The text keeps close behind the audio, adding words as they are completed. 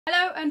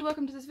Hello and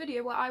welcome to this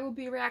video where I will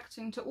be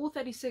reacting to all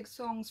 36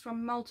 songs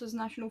from Malta's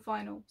national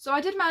final. So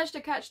I did manage to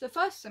catch the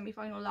first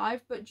semi-final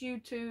live, but due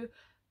to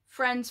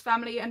friends,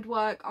 family and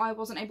work I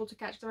wasn't able to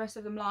catch the rest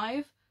of them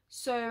live.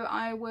 So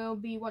I will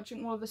be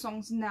watching all of the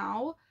songs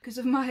now. Because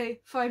of my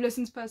 5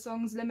 listens per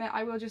songs limit,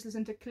 I will just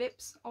listen to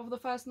clips of the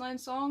first 9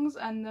 songs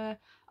and the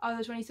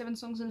other 27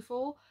 songs in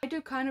full. I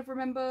do kind of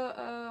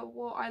remember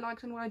what I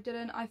liked and what I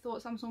didn't. I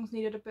thought some songs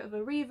needed a bit of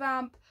a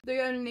revamp.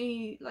 The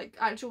only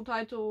actual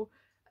title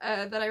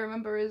that I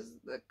remember is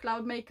the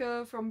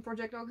Cloudmaker from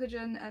Project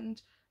Oxygen,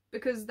 and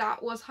because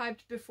that was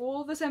hyped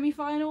before the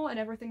semi-final and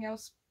everything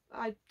else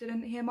I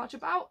didn't hear much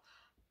about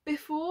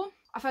before.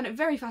 I found it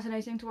very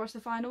fascinating to watch the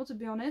final, to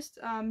be honest.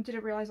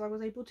 Didn't realise I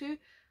was able to,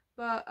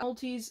 but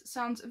Maltese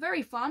sounds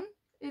very fun.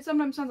 It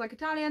sometimes sounds like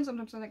Italian,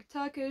 sometimes sounds like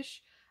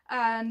Turkish,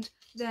 and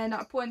then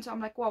at points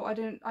I'm like, wow,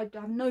 I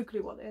have no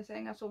clue what they're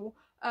saying at all.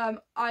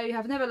 I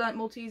have never learnt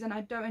Maltese and I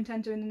don't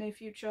intend to in the near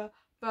future,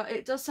 but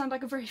it does sound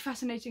like a very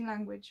fascinating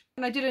language.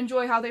 And I did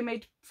enjoy how they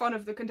made fun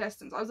of the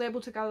contestants. I was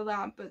able to gather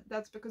that, but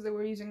that's because they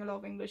were using a lot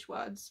of English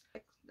words.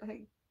 Like, I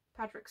think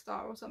Patrick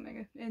Star or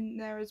something in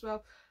there as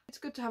well. It's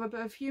good to have a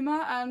bit of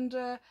humour, and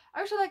I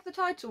actually like the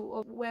title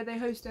of where they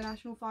host a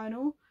national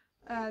final,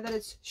 that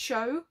it's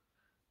show,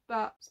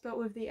 but spelled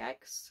with the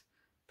X,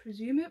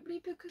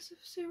 presumably because of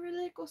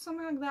Cyrillic or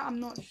something like that. I'm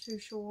not too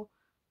sure,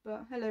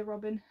 but hello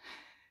Robin.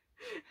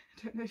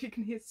 I don't know if you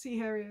can see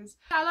her ears.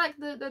 I like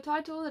the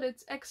title, that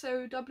it's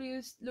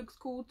XOW, looks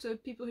cool to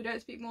people who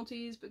don't speak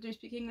Maltese but do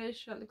speak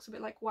English. That looks a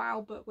bit like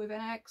wow but with an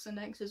X, and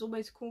X is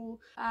always cool.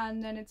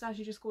 And then it's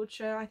actually just called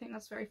show. I think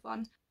that's very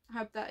fun. I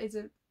hope that is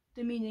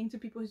demeaning to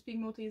people who speak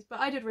Maltese, but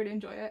I did really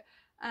enjoy it.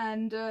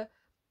 And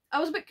I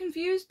was a bit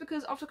confused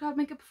because after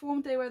Cloudmaker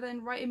performed they were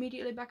then right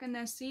immediately back in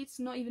their seats,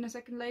 not even a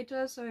second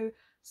later, so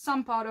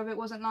some part of it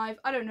wasn't live.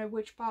 I don't know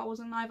which part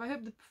wasn't live. I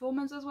hope the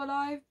performances were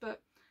live,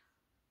 but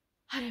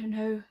I don't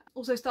know.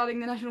 Also, starting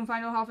the national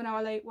final half an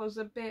hour late was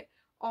a bit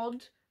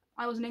odd.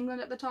 I was in England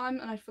at the time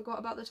and I forgot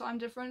about the time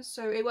difference,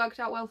 so it worked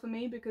out well for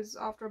me because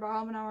after about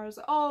half an hour I was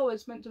like, oh,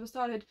 it's meant to have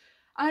started.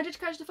 And I did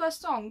catch the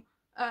first song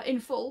in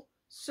full,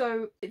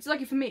 so it's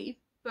lucky for me,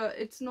 but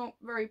it's not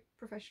very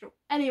professional.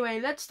 Anyway,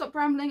 let's stop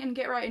rambling and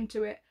get right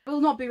into it. I will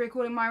not be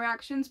recording my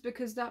reactions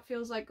because that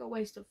feels like a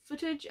waste of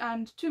footage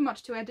and too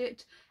much to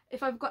edit.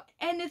 If I've got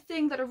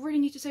anything that I really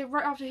need to say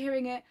right after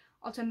hearing it,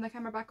 I'll turn the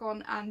camera back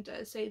on and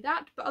say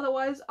that, but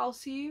otherwise I'll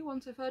see you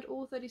once I've heard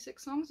all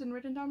 36 songs and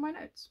written down my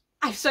notes.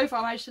 I've so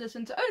far managed to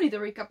listen to only the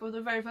recap of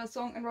the very first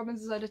song, and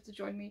Robin's decided to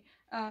join me.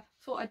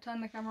 Thought I'd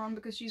turn the camera on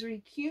because she's really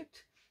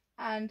cute,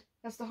 and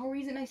that's the whole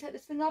reason I set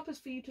this thing up, is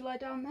for you to lie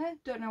down there.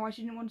 Don't know why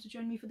she didn't want to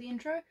join me for the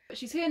intro, but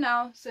she's here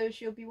now, so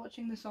she'll be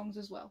watching the songs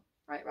as well.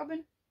 Right,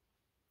 Robin?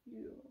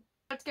 Yeah.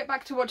 Let's get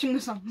back to watching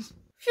the songs.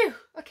 Phew!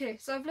 Okay,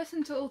 so I've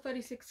listened to all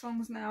 36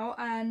 songs now,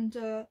 and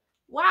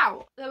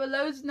wow! There were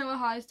loads of Noah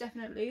highs,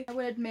 definitely. I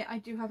will admit I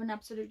do have an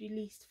absolutely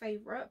least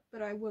favourite,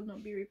 but I will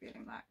not be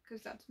revealing that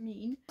because that's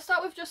mean. I'll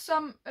start with just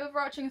some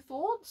overarching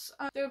thoughts.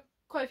 There were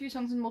quite a few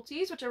songs in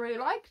Maltese which I really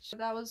liked.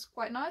 That was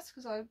quite nice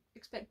because I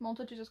expect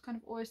Malta to just kind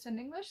of always send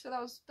English, so that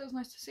was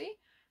nice to see.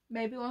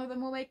 Maybe one of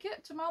them will make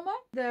it to Malmo.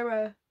 There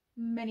are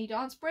many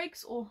dance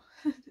breaks, or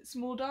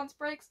small dance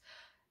breaks.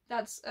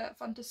 That's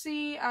fun to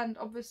see, and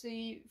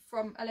obviously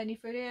from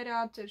Eleni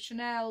Ferreira to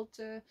Chanel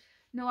to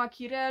Noah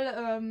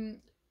Kirel,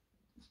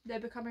 they're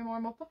becoming more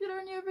and more popular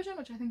in Eurovision,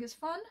 which I think is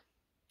fun.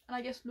 And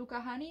I guess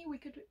Luca Hani we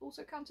could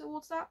also count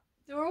towards that.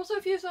 There were also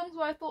a few songs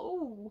where I thought,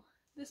 oh,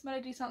 this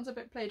melody sounds a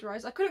bit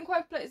plagiarised. I couldn't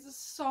quite place the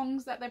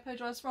songs that they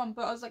plagiarised from,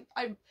 but I was like,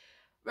 I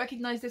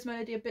recognise this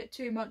melody a bit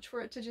too much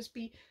for it to just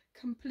be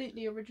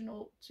completely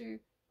original to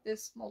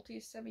this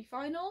Maltese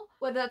semi-final.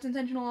 Whether that's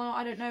intentional or not,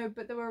 I don't know,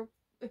 but there were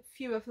a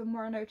few of them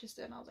where I noticed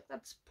it and I was like,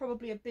 that's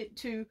probably a bit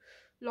too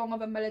long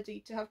of a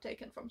melody to have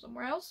taken from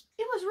somewhere else.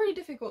 It was really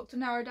difficult to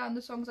narrow down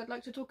the songs I'd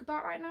like to talk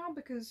about right now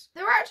because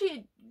there were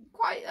actually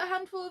quite a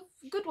handful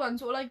of good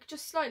ones, or like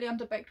just slightly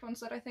underbaked ones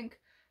that I think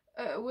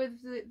with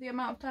the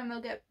amount of time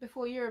they'll get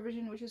before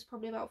Eurovision, which is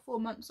probably about 4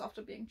 months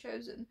after being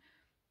chosen,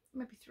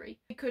 maybe 3,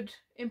 we could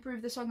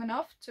improve the song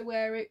enough to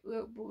where it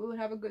would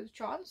have a good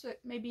chance at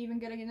maybe even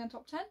getting in the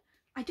top 10.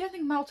 I don't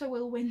think Malta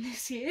will win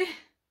this year.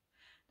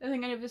 I don't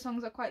think any of the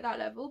songs are quite that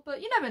level,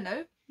 but you never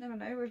know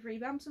with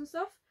revamps and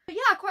stuff. But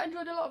yeah, I quite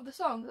enjoyed a lot of the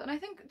songs, and I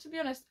think, to be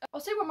honest,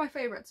 I'll say what my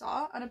favourites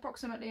are, and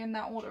approximately in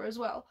that order as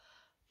well.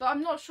 But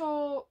I'm not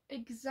sure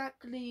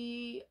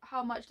exactly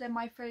how much they're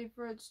my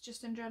favourites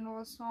just in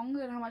general as songs,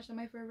 and how much they're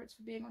my favourites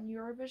for being on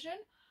Eurovision.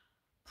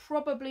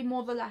 Probably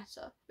more the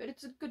latter, but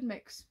it's a good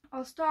mix.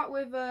 I'll start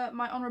with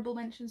my honourable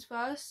mentions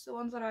first, the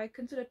ones that I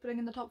considered putting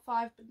in the top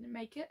 5 but didn't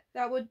make it.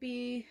 That would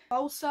be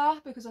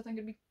Balsa, because I think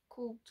it'd be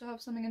cool to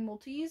have something in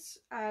Maltese,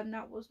 and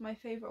that was my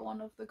favourite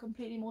one of the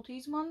completely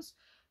Maltese ones.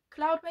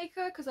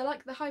 Cloudmaker, because I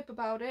like the hype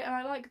about it and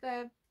I like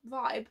their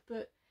vibe,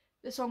 but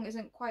the song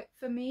isn't quite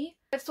for me.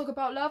 Let's Talk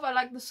About Love, I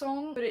like the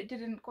song, but it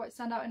didn't quite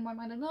stand out in my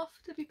mind enough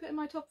to be put in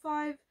my top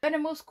 5.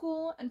 Venom was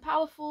cool and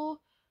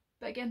powerful,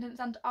 but again didn't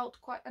stand out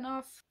quite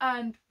enough.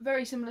 And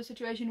very similar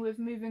situation with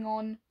Moving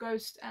On,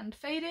 Ghost and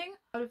Fading.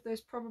 Out of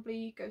those,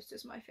 probably Ghost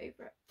is my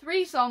favourite.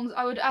 3 songs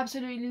I would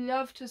absolutely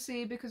love to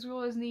see, because we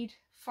always need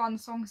fun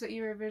songs at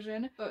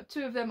Eurovision, but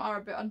 2 of them are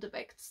a bit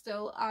underbaked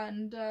still,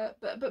 and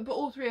but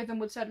all 3 of them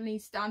would certainly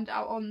stand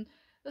out on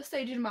the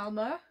stage in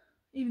Malmö.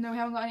 Even though we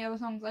haven't got any other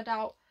songs, I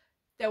doubt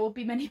there will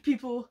be many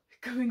people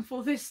going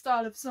for this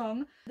style of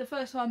song. The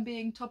first one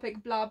being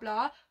Topic Blah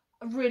Blah.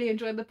 I really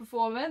enjoyed the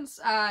performance,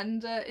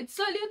 and it's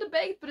slightly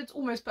underbaked, but it's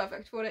almost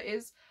perfect for what it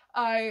is.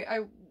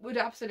 I would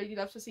absolutely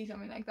love to see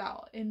something like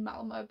that in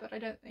Malmö, but I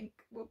don't think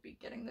we'll be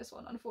getting this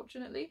one,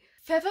 unfortunately.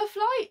 Feather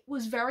Flight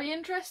was very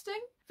interesting.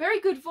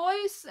 Very good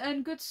voice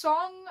and good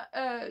song,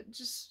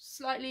 just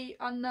slightly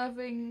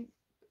unnerving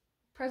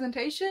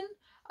presentation.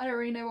 I don't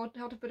really know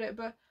how to put it,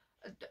 but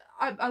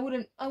I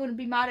wouldn't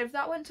be mad if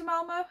that went to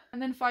Malmö.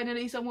 And then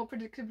finally, somewhat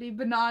predictably,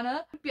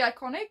 Banana would be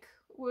iconic.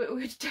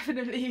 Would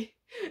definitely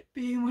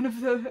be one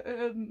of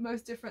the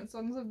most different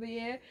songs of the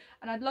year,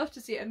 and I'd love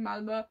to see it in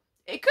Malmö.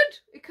 It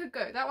could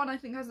go. That one I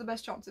think has the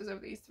best chances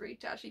of these 3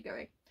 to actually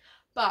going.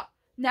 But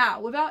now,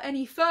 without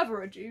any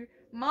further ado,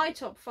 my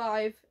top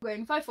 5,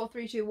 going 5, 4,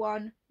 3, 2,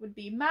 1, would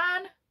be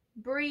Man,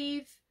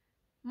 Breathe,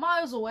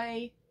 Miles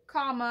Away,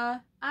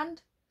 Karma,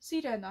 and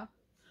Sirena.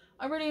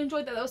 I really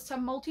enjoyed that there was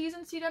some Maltese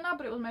in Sirena,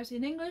 but it was mostly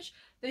in English.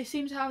 They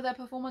seem to have their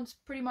performance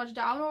pretty much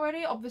down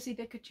already. Obviously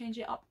they could change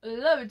it up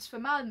loads for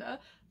Malmö,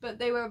 but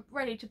they were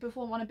ready to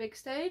perform on a big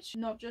stage,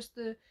 not just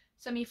the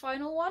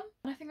semi-final one.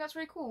 And I think that's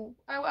really cool.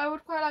 I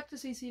would quite like to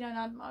see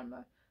Sirena and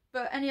Malmö,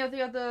 but any of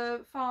the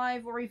other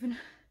 5 or even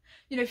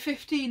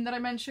 15 that I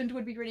mentioned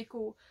would be really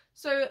cool.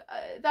 So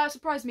that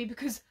surprised me,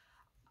 because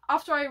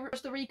after I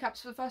watched the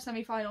recaps for the first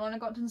semi-final and I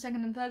got to the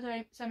second and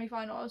third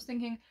semi-final, I was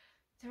thinking,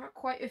 there are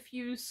quite a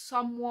few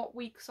somewhat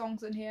weak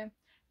songs in here.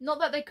 Not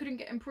that they couldn't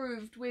get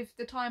improved with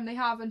the time they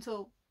have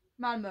until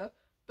Malmö,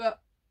 but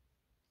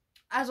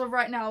as of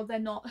right now, they're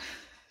not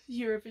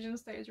Eurovision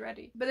stage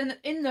ready. But then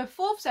in the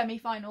 4th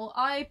semi-final,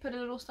 I put a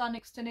little star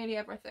next to nearly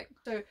everything.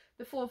 So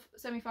the 4th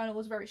semi-final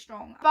was very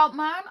strong. About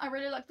Man, I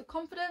really like the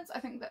confidence. I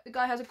think that the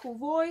guy has a cool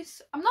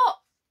voice. I'm not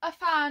a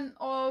fan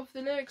of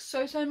the lyrics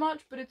so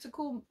much, but it's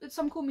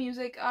some cool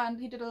music, and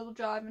he did a little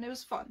jive and it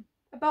was fun.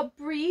 About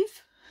Breathe,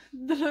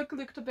 the look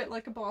looked a bit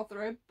like a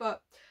bathrobe,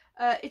 but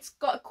it's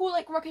got a cool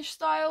rockish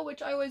style,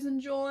 which I always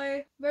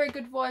enjoy. Very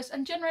good voice,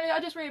 and generally I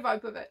just really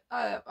vibe with it.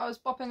 I was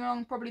bopping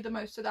along probably the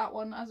most to that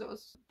one as it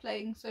was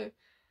playing, so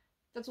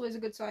that's always a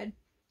good sign.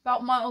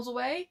 About Miles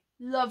Away,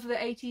 love the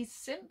 80s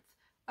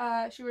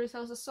synth. She really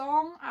sells the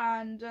song,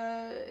 and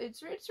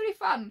it's really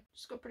fun.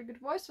 She's got a pretty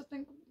good voice. I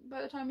think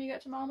by the time you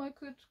get to Malmö,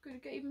 could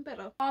get even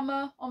better.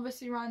 Armour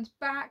obviously runs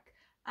back,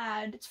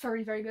 and it's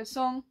a very good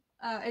song.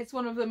 It's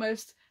one of the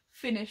most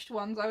finished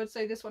ones. I would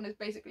say this one is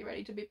basically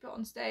ready to be put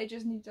on stage.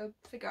 Just need to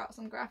figure out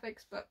some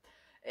graphics, but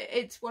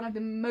it's one of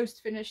the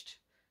most finished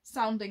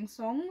sounding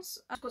songs.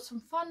 It's got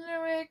some fun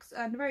lyrics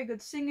and very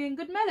good singing,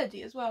 good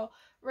melody as well.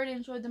 Really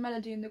enjoyed the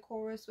melody in the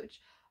chorus, which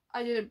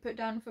I didn't put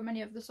down for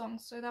many of the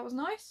songs, so that was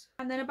nice.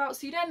 And then about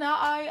Sirena,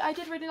 I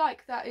did really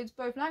like that it's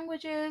both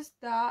languages,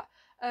 that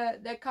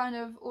they're kind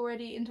of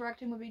already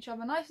interacting with each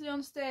other nicely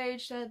on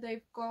stage, that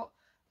they've got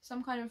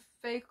some kind of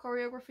fake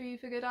choreography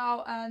figured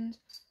out, and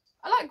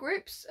I like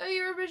groups at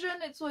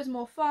Eurovision. It's always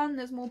more fun.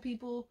 There's more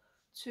people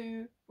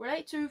to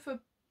relate to for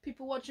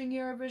people watching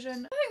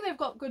Eurovision. I think they've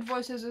got good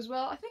voices as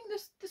well. I think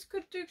this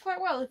could do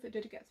quite well if it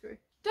did get through.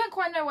 Don't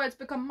quite know why it's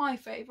become my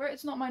favourite.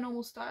 It's not my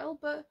normal style,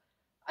 but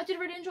I did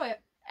really enjoy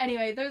it.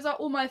 Anyway, those are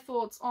all my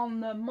thoughts on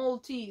the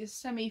Maltese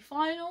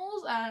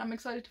semi-finals, and I'm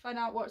excited to find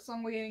out what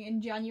song we're getting in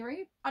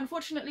January.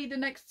 Unfortunately, the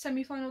next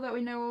semi-final that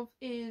we know of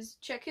is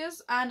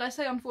Czechia's, and I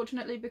say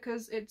unfortunately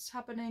because it's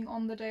happening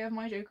on the day of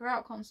my Joker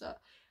Out concert.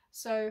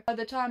 So by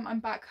the time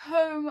I'm back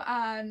home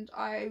and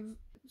I've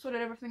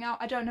sorted everything out,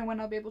 I don't know when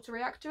I'll be able to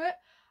react to it.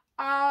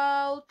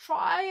 I'll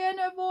try and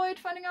avoid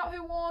finding out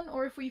who won,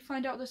 or if we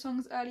find out the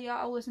songs earlier,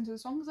 I'll listen to the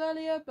songs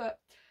earlier, but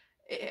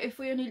if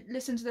we only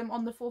listen to them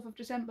on the 4th of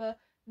December,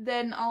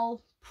 then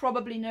I'll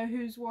probably know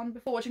who's won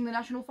before watching the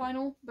national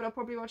final, but I'll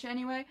probably watch it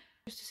anyway,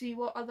 just to see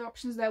what other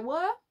options there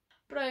were.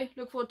 But I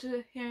look forward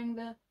to hearing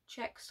the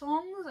Czech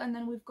songs, and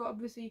then we've got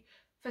obviously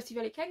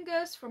Festivali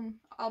Kengas from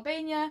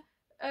Albania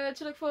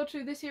to look forward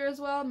to this year as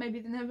well. Maybe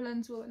the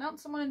Netherlands will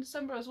announce someone in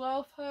December as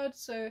well, I've heard,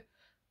 so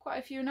quite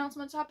a few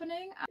announcements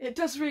happening. It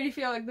does really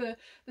feel like the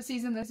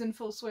season is in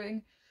full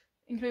swing,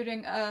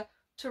 including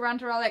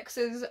Taranta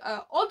Alex's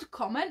odd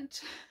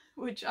comment,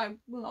 which I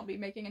will not be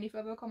making any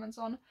further comments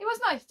on. It was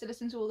nice to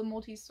listen to all the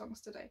Maltese songs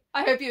today.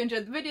 I hope you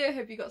enjoyed the video,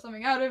 hope you got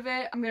something out of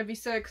it. I'm going to be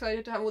so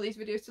excited to have all these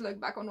videos to look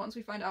back on once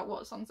we find out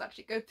what songs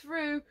actually go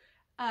through.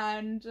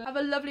 And have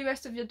a lovely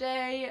rest of your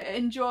day.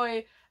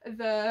 Enjoy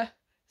the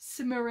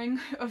simmering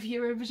of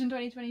Eurovision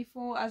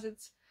 2024 as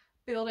it's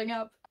building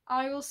up.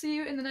 I will see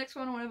you in the next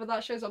one whenever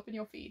that shows up in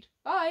your feed.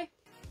 Bye!